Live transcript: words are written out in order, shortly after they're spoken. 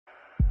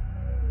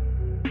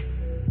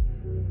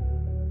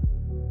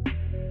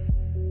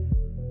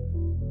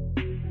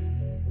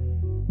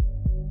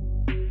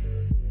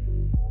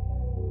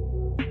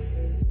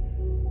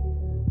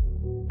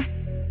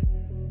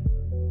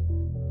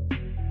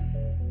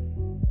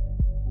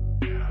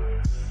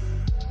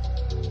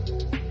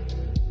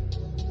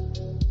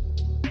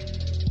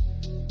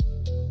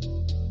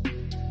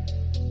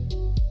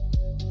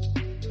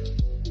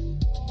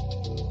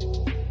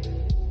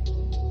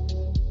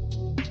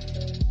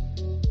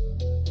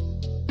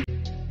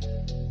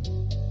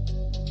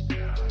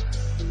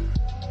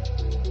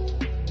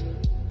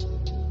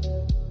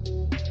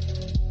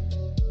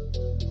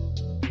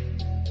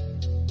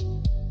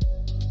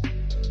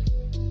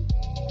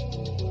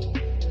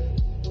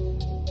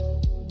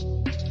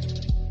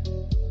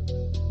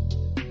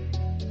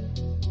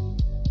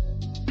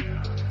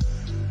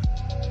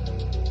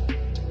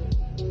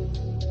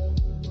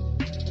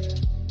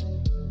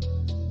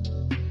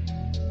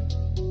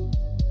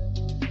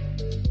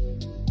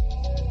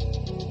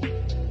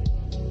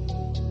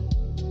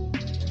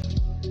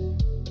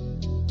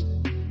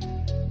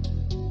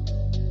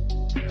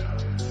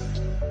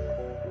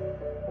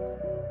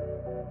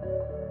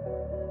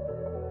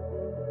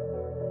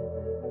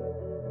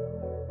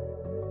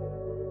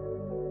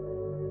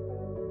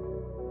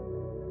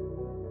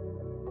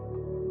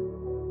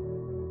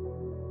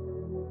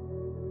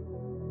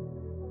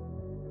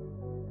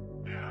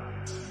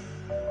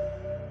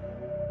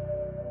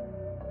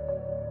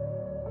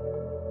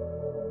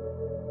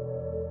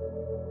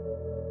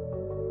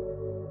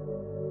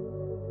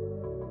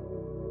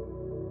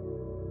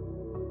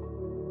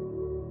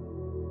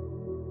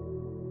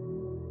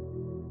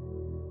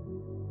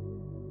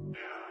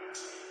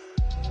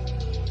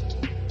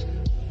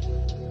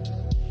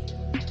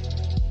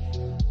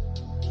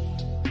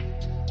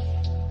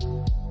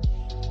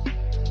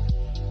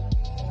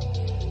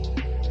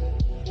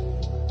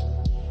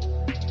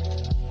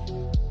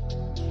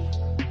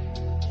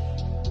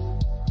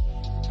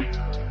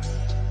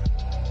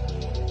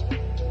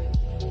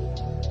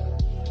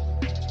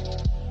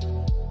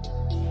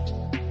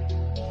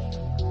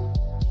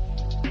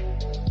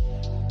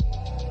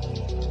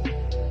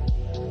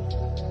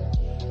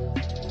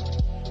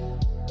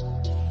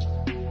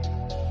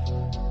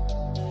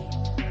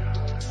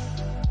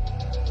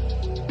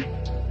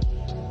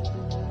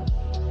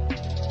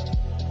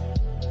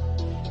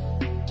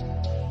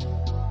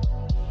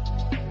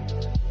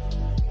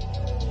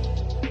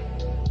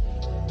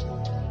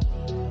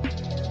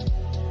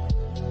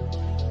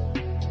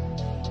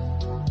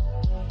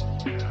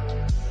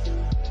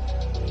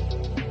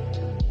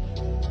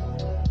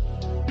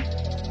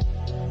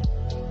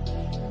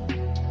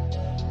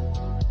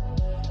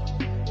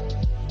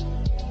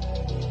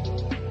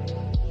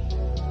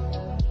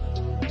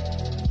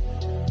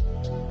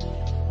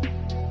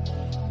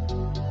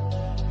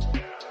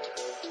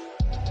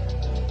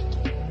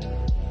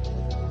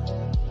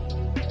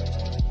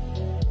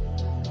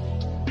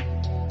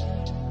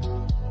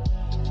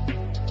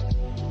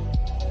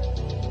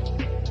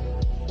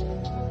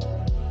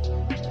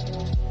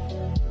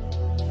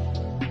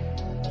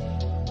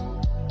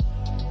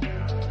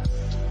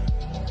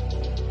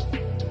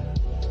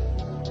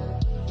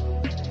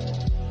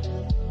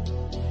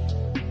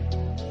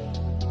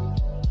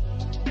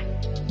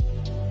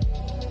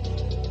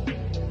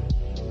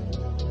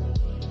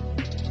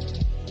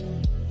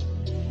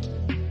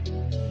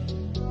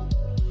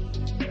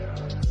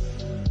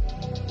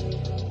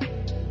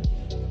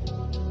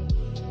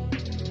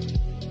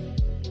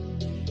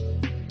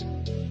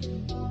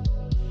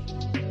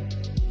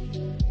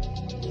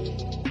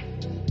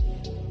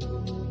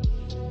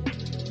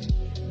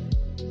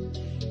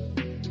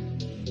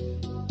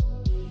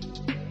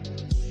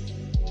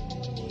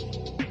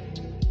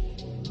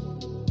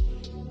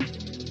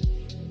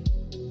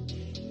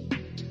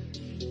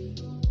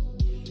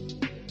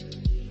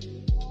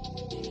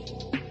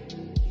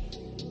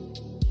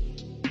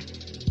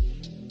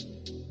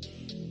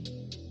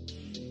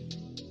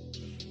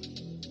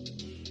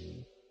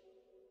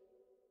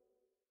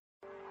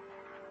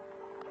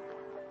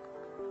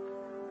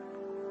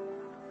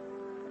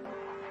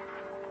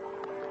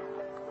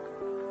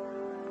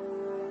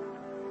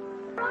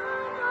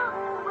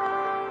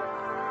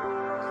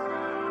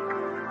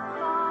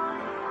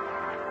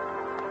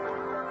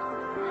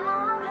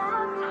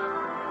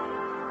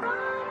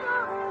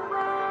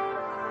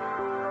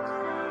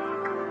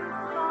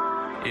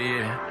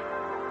Yeah.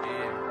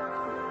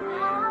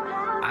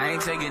 I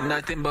ain't taking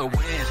nothing but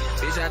wins.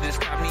 Bitch, I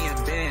just caught me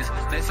a Benz.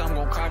 Next I'm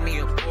gon' call me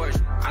a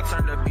Porsche. I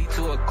turn the beat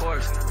to a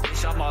corpse.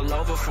 Bitch, I'm all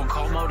over from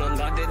Como to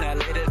London, LA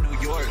to New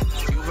York.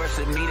 You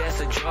versus me, that's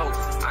a joke.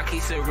 I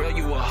keep it real,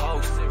 you a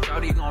host.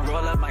 Shawty gon'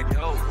 roll up my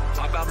dope.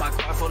 Pop out my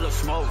car full of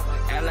smoke.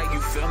 Act like you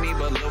feel me,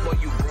 but little boy,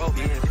 you broke.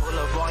 Yeah, pull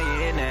up on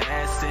you in the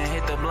ass and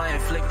hit the blunt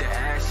and flick the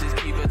ashes.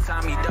 Keep a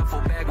Tommy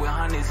duffel bag with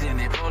hundreds in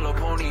it. Pull up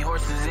pony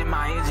horses in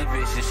my engine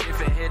vision.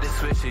 Shift and hit the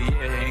switcher,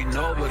 yeah. Ain't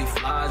nobody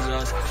flies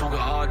us. Smoking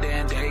all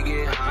damn day,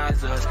 get high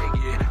as us.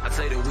 Yeah, I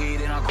take the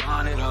weed and I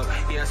grind it up.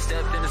 Yeah, I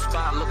stepped in the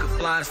spot looking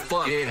fly as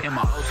fuck. Yeah, in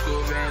my old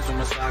school Vans with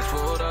my socks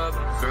pulled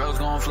up. Girls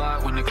gon'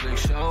 flock when the click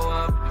show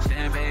up.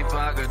 Champagne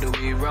pocket, the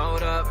weed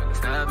rolled up.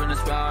 Step in the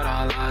spot,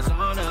 all eyes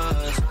on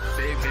us.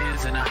 Big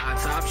Benz and the hot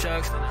top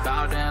chucks.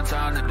 Bow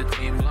downtown, let the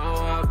team blow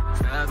up.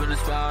 Step in the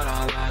spot,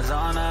 all eyes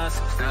on us.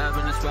 Step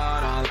in the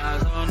spot, all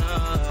eyes on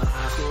us.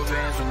 Old school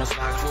Vans with my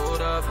socks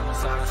pulled up. My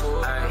socks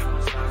pulled up.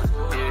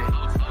 Yeah.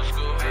 Old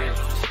school Vans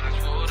with my socks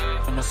pulled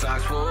up. My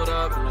socks pulled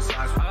up. My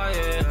socks, oh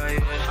yeah, oh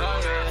yeah, oh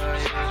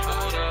yeah.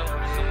 Pulled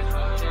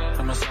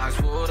up. My socks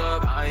pulled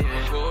up. Oh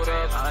yeah, pulled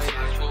up. Oh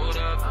yeah, pulled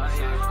up.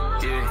 Oh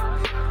yeah.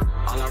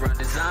 All around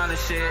designer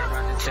shit,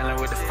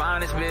 chillin' with the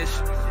finest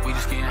bitch. We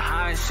just getting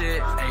high and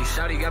shit. Hey,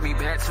 shawty got me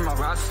back to my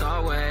rock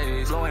star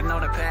ways. Blowing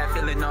on the pad,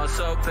 feeling no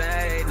so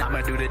paid. Now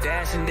I'ma do the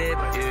dash and dip.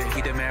 Yeah,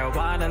 keep the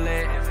marijuana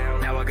lit.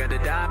 Now I got the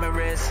diamond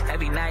wrist.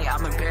 Every night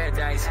I'm in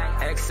paradise.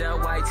 XL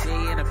white tee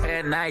and a pair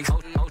of Nikes.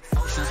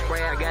 Ocean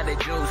spray, I got the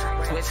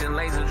juice. Switching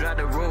lanes and drop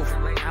the roof.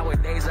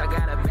 Nowadays I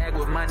got a bag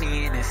with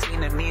money in it.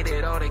 Seen to me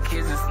that all the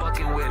kids is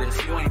fucking with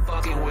us. You ain't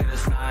fucking with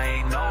us. Nah,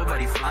 ain't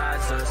nobody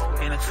flies us.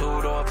 In a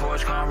two-door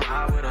Porsche, come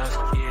ride with us.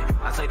 Yeah,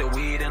 I take the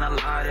weed and I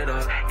light it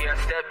up. Yeah, I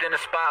stepped in the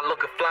spot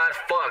looking fly as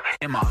fuck.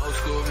 In my old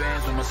school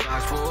Vans with my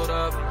socks pulled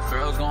up.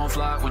 Girls gon'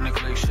 flock when the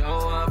click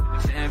show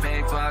up.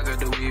 Champagne pocket,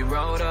 the weed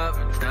rolled up.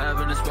 Step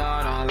in the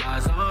spot, all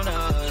eyes on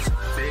us.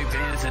 Big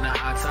Benz and the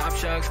hot top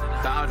chucks.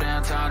 Bow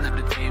downtown, let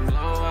the team blow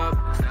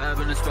up. Step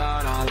in the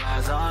spot, all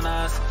eyes on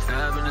us.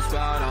 Step in the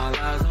spot, all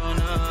eyes on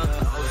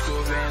us. Old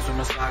school Vans with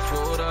my socks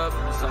pulled up.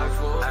 My socks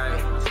pulled up.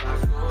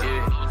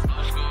 Yeah.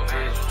 Old school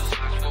Vans with my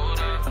socks pulled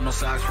up. My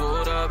socks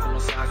pulled up. My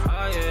socks, oh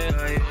yeah,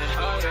 oh yeah,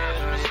 oh yeah.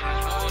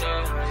 Pulled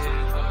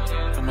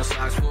up. My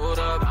socks pulled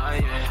up. Oh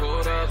yeah,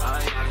 pulled up. Oh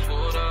yeah,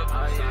 pulled up. Oh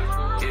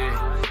yeah,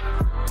 yeah.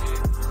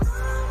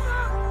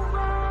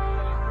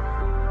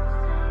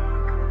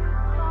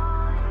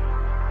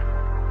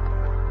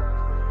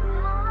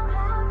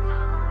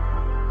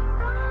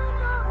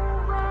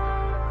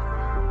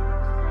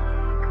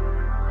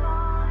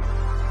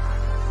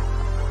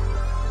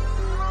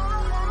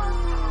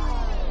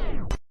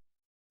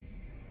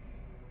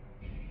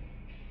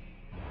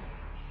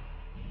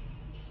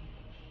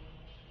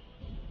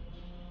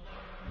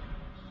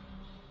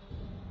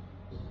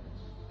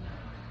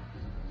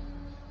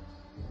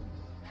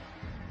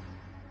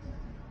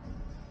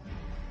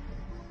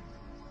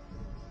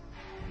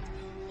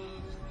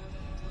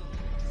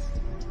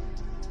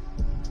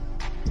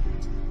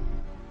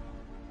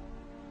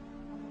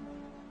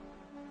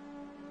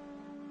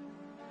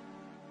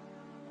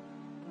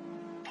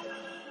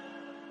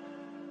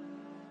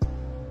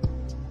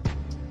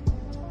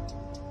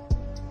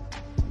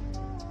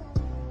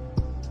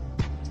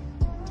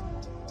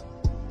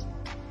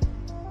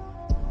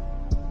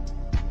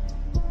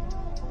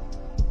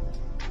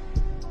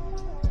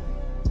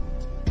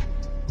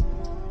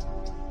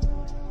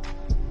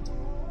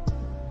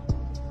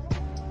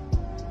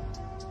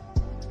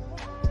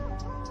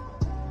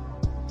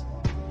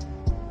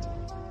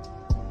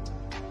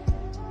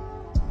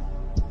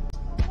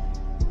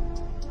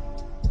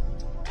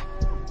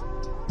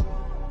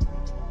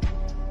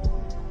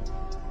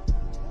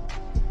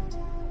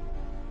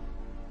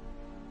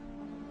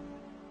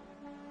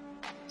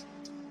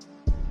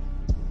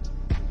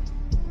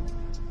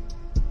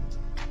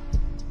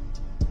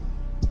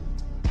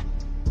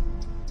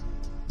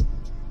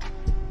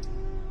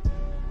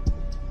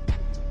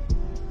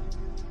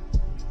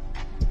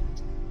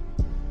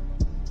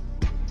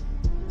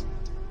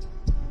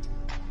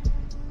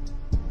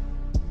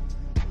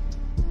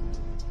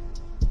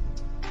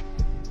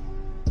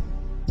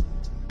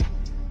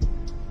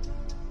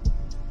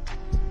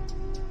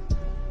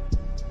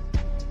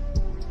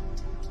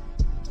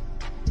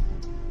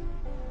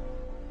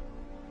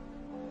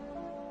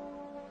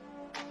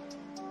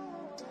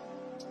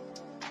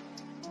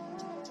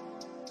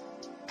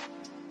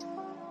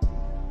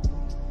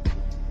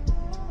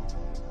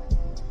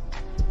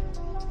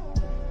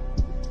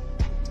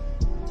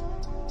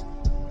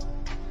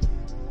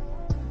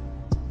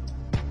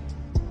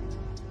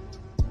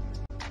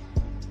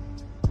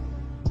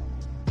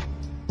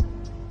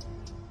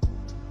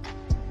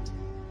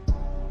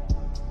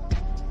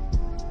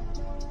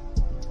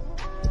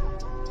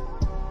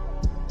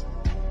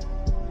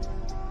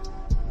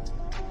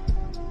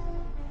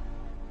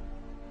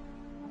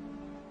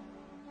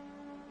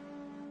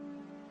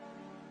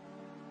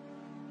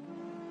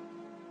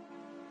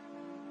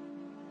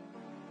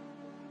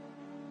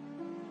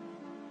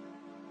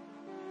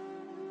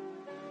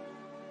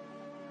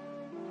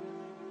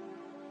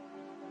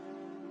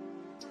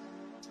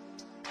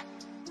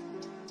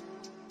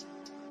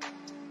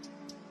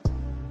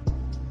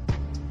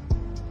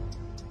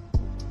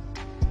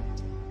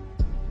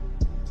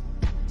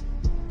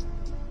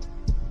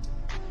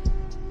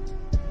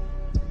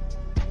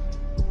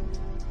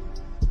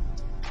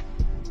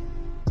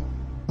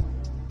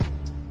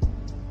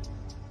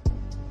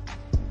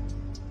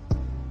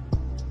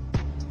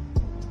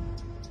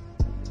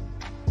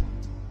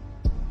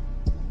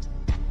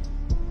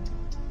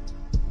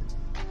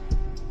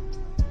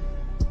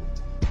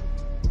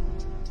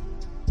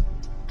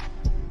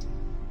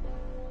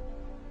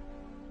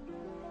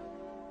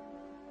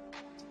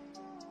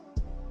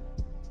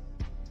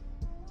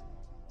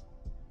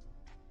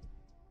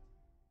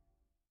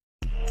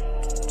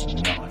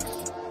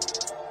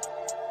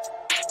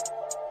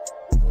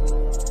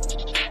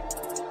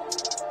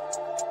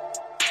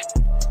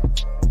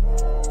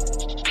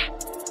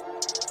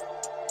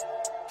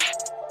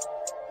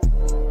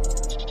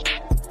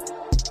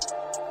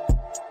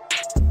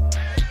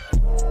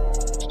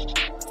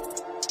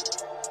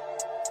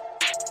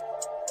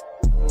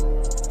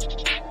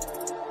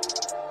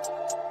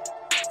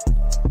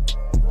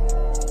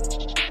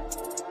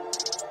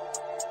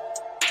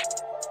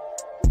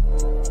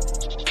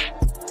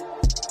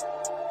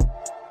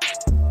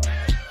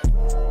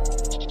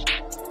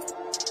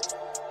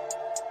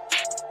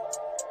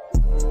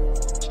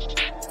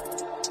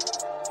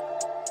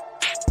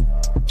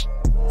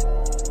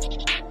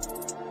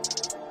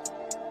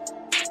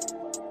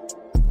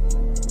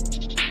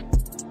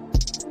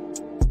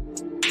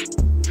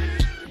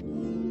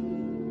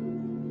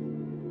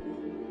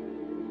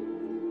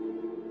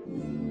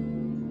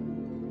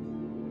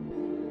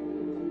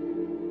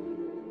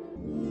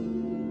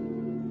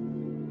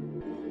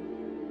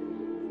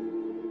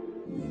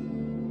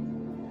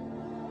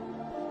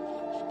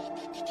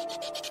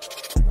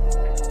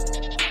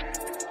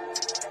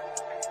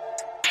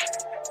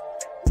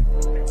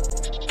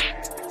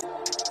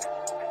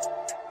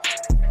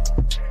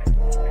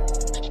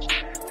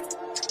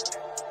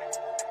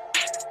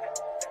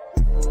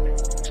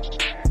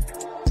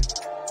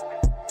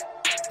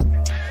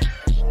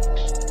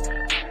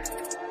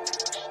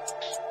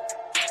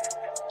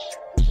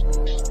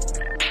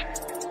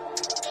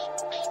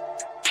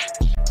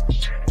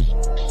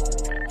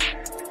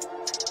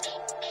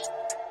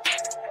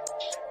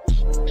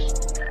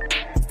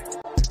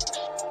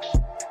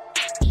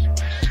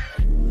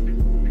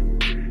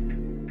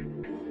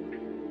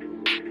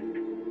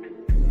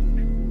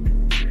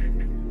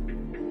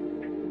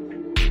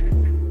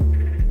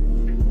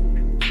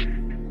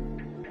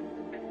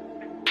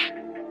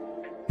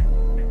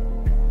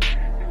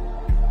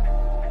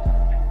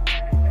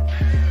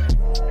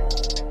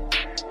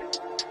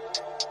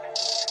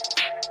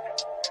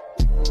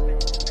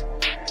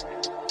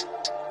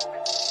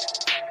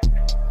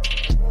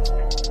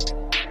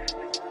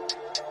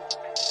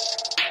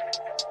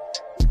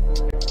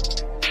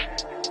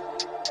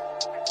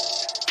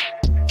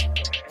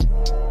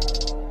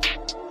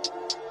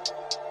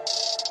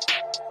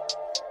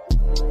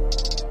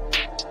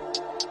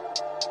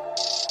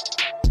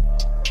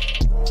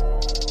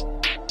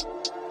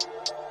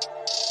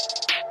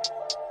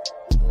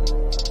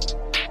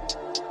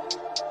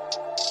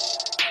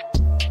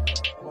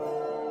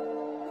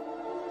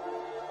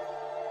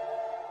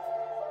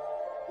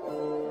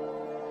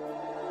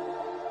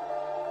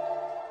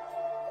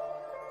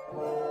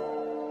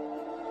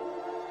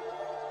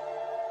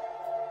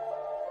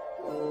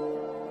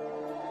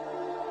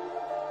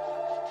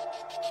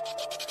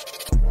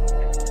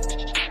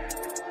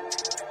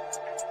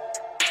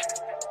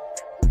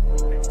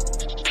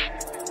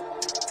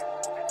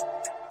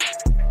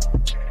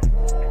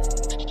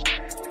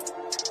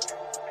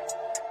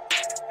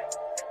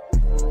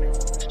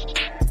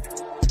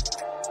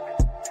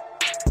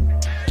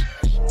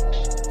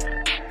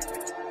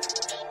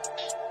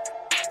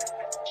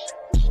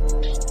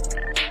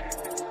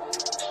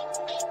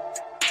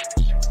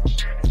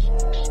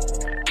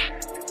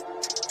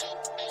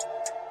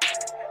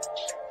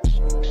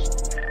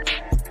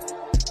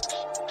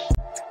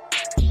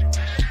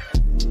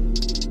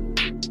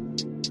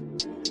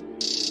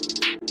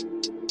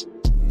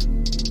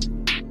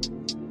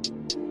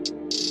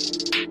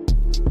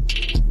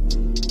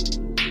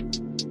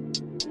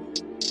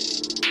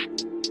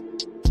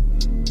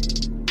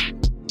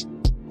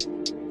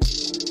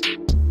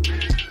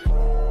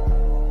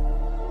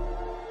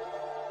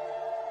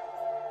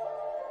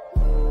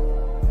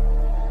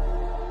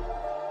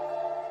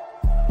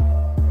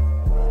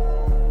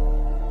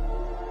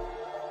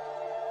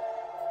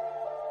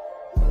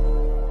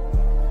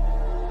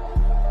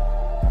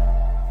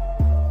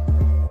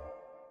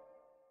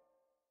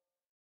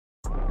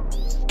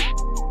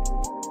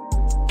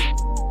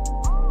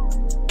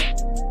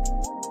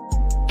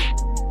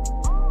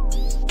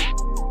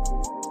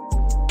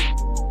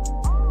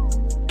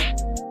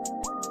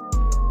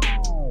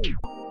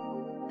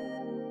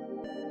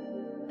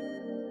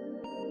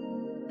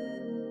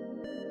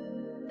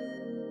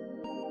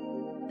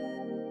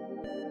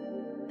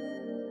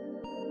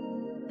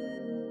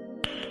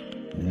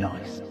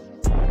 Nice.